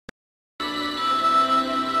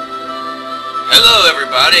Hello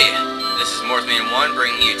everybody! This is Morphman1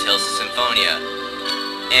 bringing you Tales of Symphonia.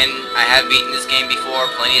 And I have beaten this game before,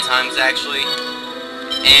 plenty of times actually.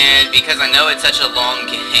 And because I know it's such a long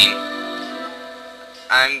game,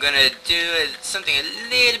 I'm gonna do something a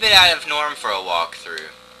little bit out of norm for a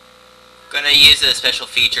walkthrough. Gonna use a special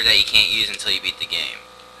feature that you can't use until you beat the game.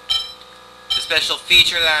 The special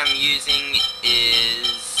feature that I'm using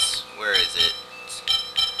is... where is it?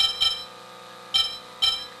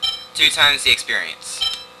 2 times the experience.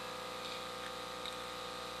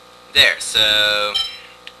 There, so...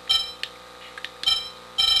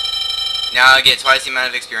 now I get twice the amount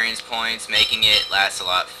of experience points, making it last a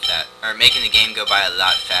lot making the game go by a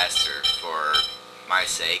lot faster for my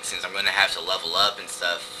sake, since I'm going to have to level up and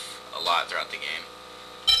stuff a lot throughout the game.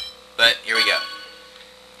 But, here we go.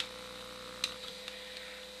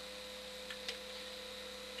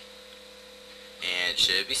 And it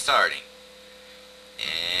should be starting.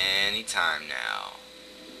 Anytime now.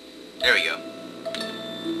 There we go.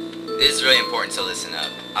 This is really important, so listen up.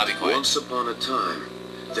 I'll be quiet. Once upon a time,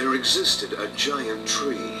 there existed a giant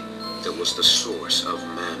tree that was the source of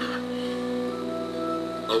mana.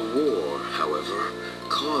 A war, however,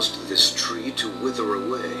 caused this tree to wither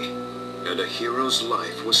away, and a hero's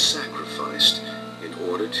life was sacrificed in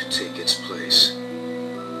order to take its place.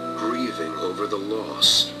 Grieving over the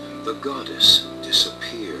loss, the goddess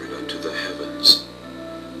disappeared unto the heavens.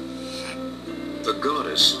 The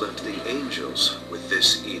goddess left the angels with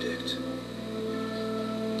this edict.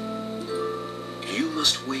 You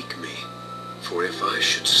must wake me, for if I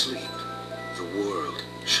should sleep, the world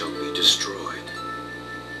shall be destroyed.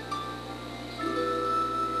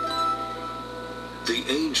 The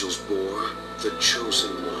angels bore the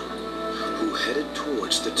chosen one, who headed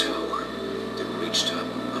towards the tower that reached up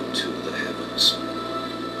unto the heavens.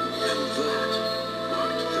 And that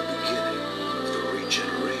marked the beginning of the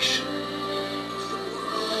regeneration of the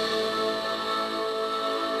world.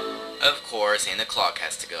 Of course, and the clock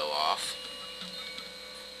has to go off.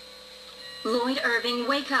 Lloyd Irving,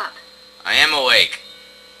 wake up. I am awake.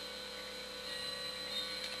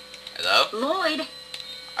 Hello? Lloyd!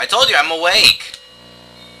 I told you I'm awake!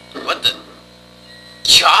 What the...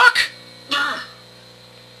 Chalk? Ah.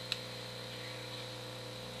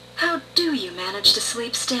 How do you manage to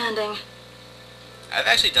sleep standing? I've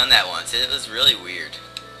actually done that once. It was really weird.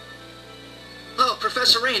 Oh,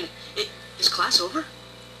 Professor Rain, is class over?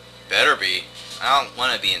 Better be. I don't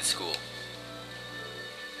want to be in school.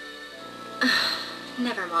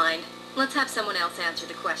 Never mind. Let's have someone else answer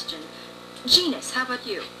the question. Genus, how about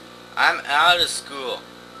you? I'm out of school.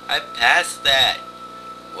 I passed that.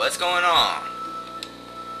 What's going on?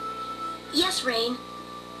 Yes, Rain.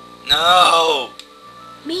 No!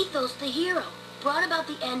 Mythos, the hero, brought about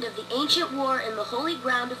the end of the ancient war in the holy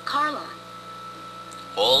ground of Carlon.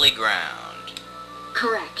 Holy ground.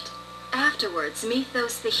 Correct. Afterwards,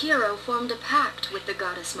 Mythos, the hero, formed a pact with the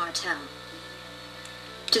goddess Martel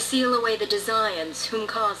to seal away the Desians whom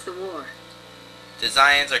caused the war.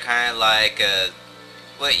 Desians are kind of like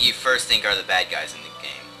what you first think are the bad guys in the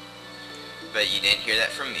game. But you didn't hear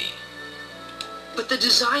that from me. But the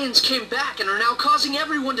Desians came back and are now causing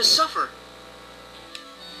everyone to suffer.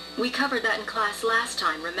 We covered that in class last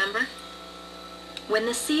time, remember? When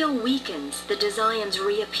the seal weakens, the Desians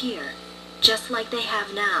reappear, just like they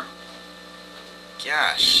have now.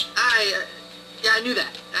 Gosh. Yeah, I knew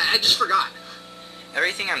that. I just forgot.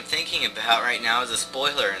 Everything I'm thinking about right now is a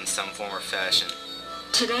spoiler in some form or fashion.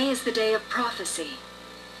 Today is the day of prophecy.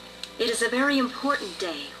 It is a very important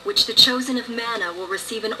day, which the Chosen of Mana will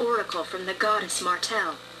receive an oracle from the goddess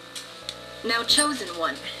Martel. Now, Chosen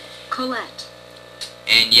One, Colette.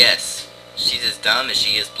 And yes, she's as dumb as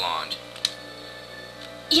she is blonde.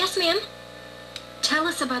 Yes, ma'am. Tell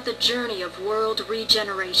us about the journey of world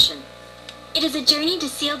regeneration. It is a journey to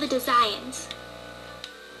seal the Desians.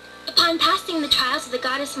 Upon passing the trials of the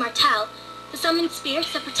goddess Martel, the summoned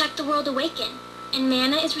spirits that protect the world awaken, and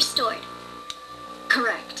mana is restored.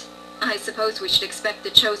 Correct. I suppose we should expect the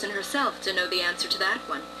Chosen herself to know the answer to that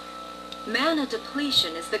one. Mana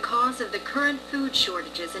depletion is the cause of the current food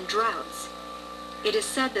shortages and droughts. It is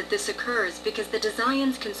said that this occurs because the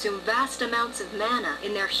Desians consume vast amounts of mana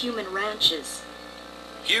in their human ranches.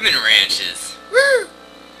 Human ranches? Woo!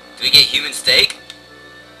 Do we get human steak?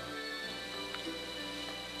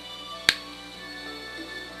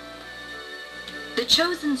 The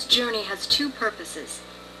Chosen's journey has 2 purposes: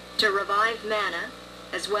 to revive mana,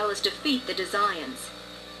 as well as defeat the Desians.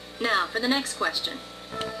 Now, for the next question.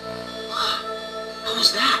 What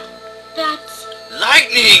was that? That's...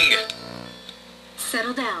 Lightning!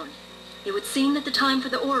 Settle down. It would seem that the time for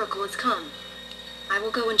the oracle has come. I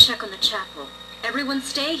will go and check on the chapel. Everyone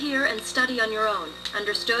stay here and study on your own.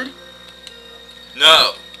 Understood?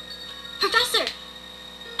 No. Professor,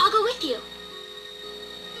 I'll go with you.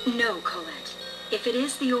 No, Colette. If it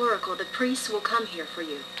is the Oracle, the priests will come here for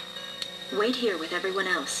you. Wait here with everyone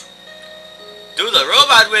else. Do the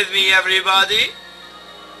robot with me, everybody!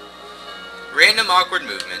 Random awkward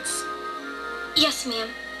movements. Yes, ma'am.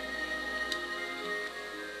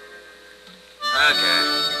 Okay.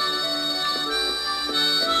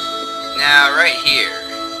 Now, right here.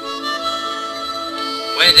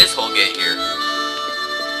 When did this hole get here?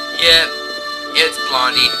 Yep, it's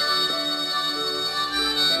Blondie.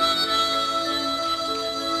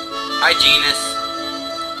 Hi, Genus.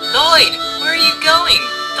 Lloyd, where are you going?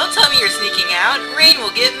 Don't tell me you're sneaking out. Rain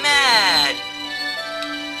will get mad.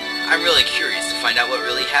 I'm really curious to find out what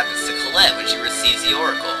really happens to Colette when she receives the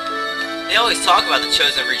Oracle. They always talk about the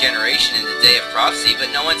Chosen of Regeneration in the Day of Prophecy,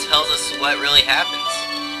 but no one tells us what really happens.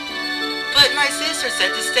 But my sister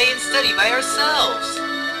said to stay and study by ourselves.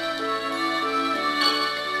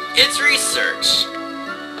 It's research.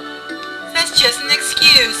 That's just an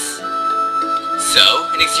excuse. So,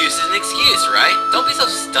 an excuse is an excuse, right? Don't be so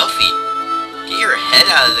stuffy. Get your head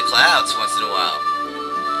out of the clouds once in a while.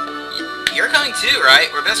 You're coming too, right?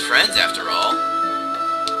 We're best friends after all.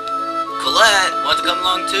 Colette, want to come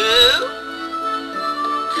along too?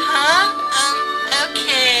 Huh?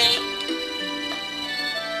 Okay.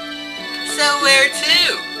 So where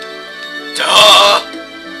to? Duh!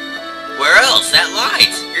 Where else? That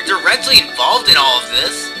light! You're directly involved in all of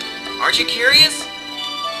this. Aren't you curious?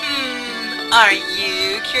 Are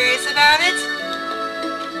you curious about it?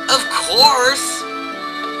 Of course!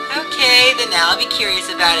 Okay, then now I'll be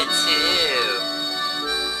curious about it too.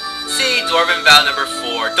 See, Dwarven vow number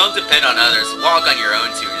 4. Don't depend on others. Walk on your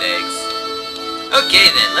own 2 legs.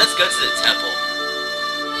 Okay then, let's go to the temple.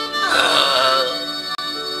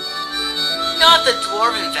 Not the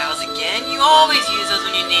Dwarven vows again. You always use those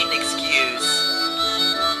when you need an excuse.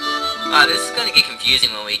 Wow, this is gonna get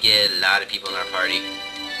confusing when we get a lot of people in our party.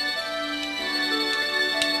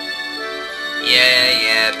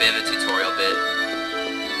 Yeah, bit of a tutorial bit.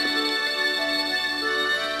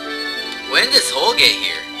 When did this hole get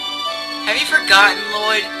here? Have you forgotten,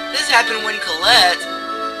 Lloyd? This happened when Colette...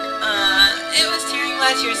 it was during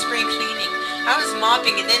last year's spring cleaning. I was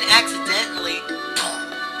mopping and then accidentally...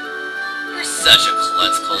 You're such a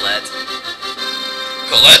klutz, Colette.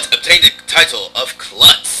 Colette obtained the title of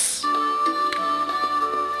Klutz.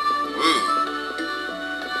 Woo.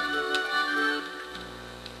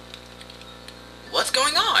 What's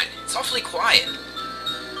going on? It's awfully quiet.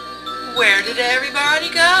 Where did everybody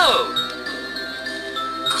go?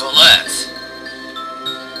 Colette.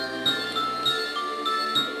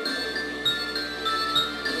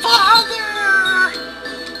 Father!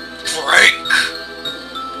 Frank!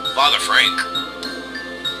 Father Frank.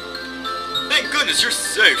 Thank goodness you're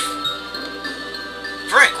safe.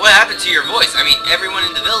 Frank, what happened to your voice? I mean, everyone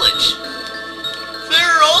in the village.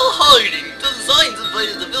 They're all hiding. The Zions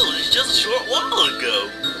invaded the village just a short while ago.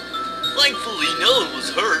 Thankfully, no one was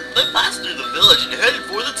hurt. They passed through the village and headed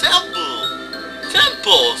for the temple.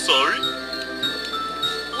 Sorry.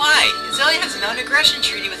 Why? Zelia has a non-aggression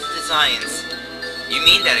treaty with the Zions. You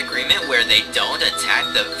mean that agreement where they don't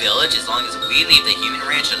attack the village as long as we leave the human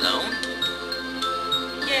ranch alone?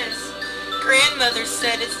 Yes. Grandmother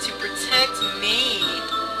said it's to protect me.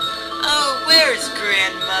 Oh, where's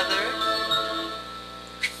Grandmother?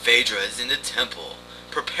 Phaedra is in the temple,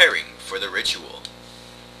 preparing for the ritual.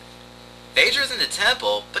 Phaedra's in the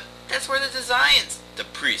temple, but that's where the Zions. The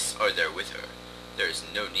priests are there with her. There is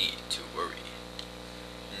no need to worry.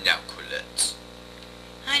 Now, Colette.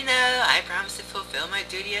 I know, I promised to fulfill my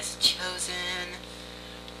duty as chosen.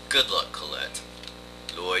 Good luck, Colette.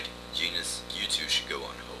 Lloyd, Genus, you two should go on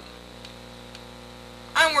home.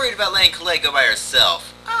 I'm worried about letting Colette go by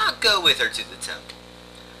herself. I'll go with her to the temple.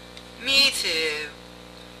 Me too.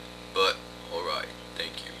 But, alright,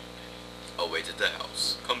 thank you. I'll wait at the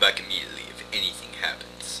house. Come back immediately if anything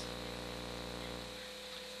happens.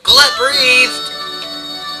 Colette breathed!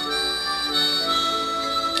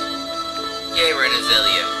 Yay, we're in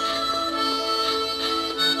Azelia.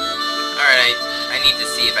 Alright, I need to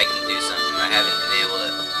see if I can do something. I haven't been able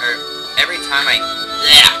to... every time I...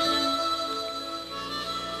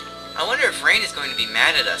 I wonder if Rain is going to be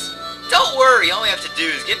mad at us. Don't worry, all we have to do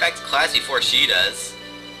is get back to class before she does.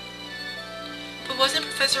 But wasn't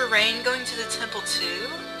Professor Rain going to the temple too?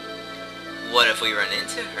 What if we run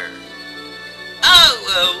into her?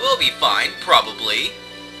 Oh, we'll be fine, probably.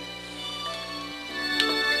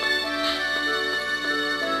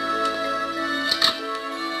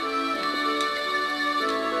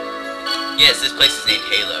 Yes, this place is named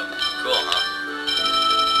Halo. Cool, huh?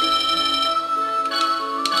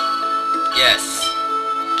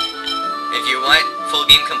 full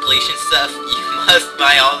game completion stuff, you must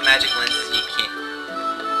buy all the magic lenses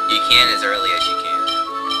you can as early as you can.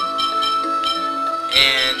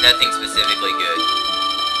 And nothing specifically good.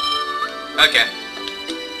 Okay.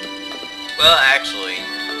 Well, actually,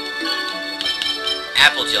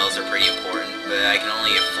 apple gels are pretty important, but I can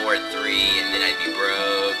only afford 3 and then I'd be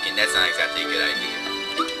broke, and that's not exactly a good idea.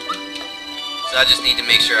 So I just need to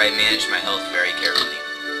make sure I manage my health very carefully.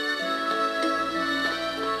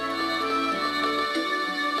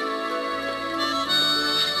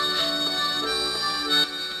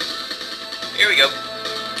 Here we go.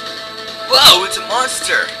 Whoa, it's a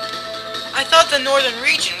monster! I thought the northern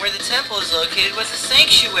region where the temple is located was a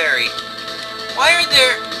sanctuary. Why are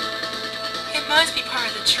there... It must be part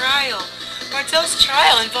of the trial. Martel's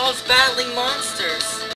trial involves battling monsters.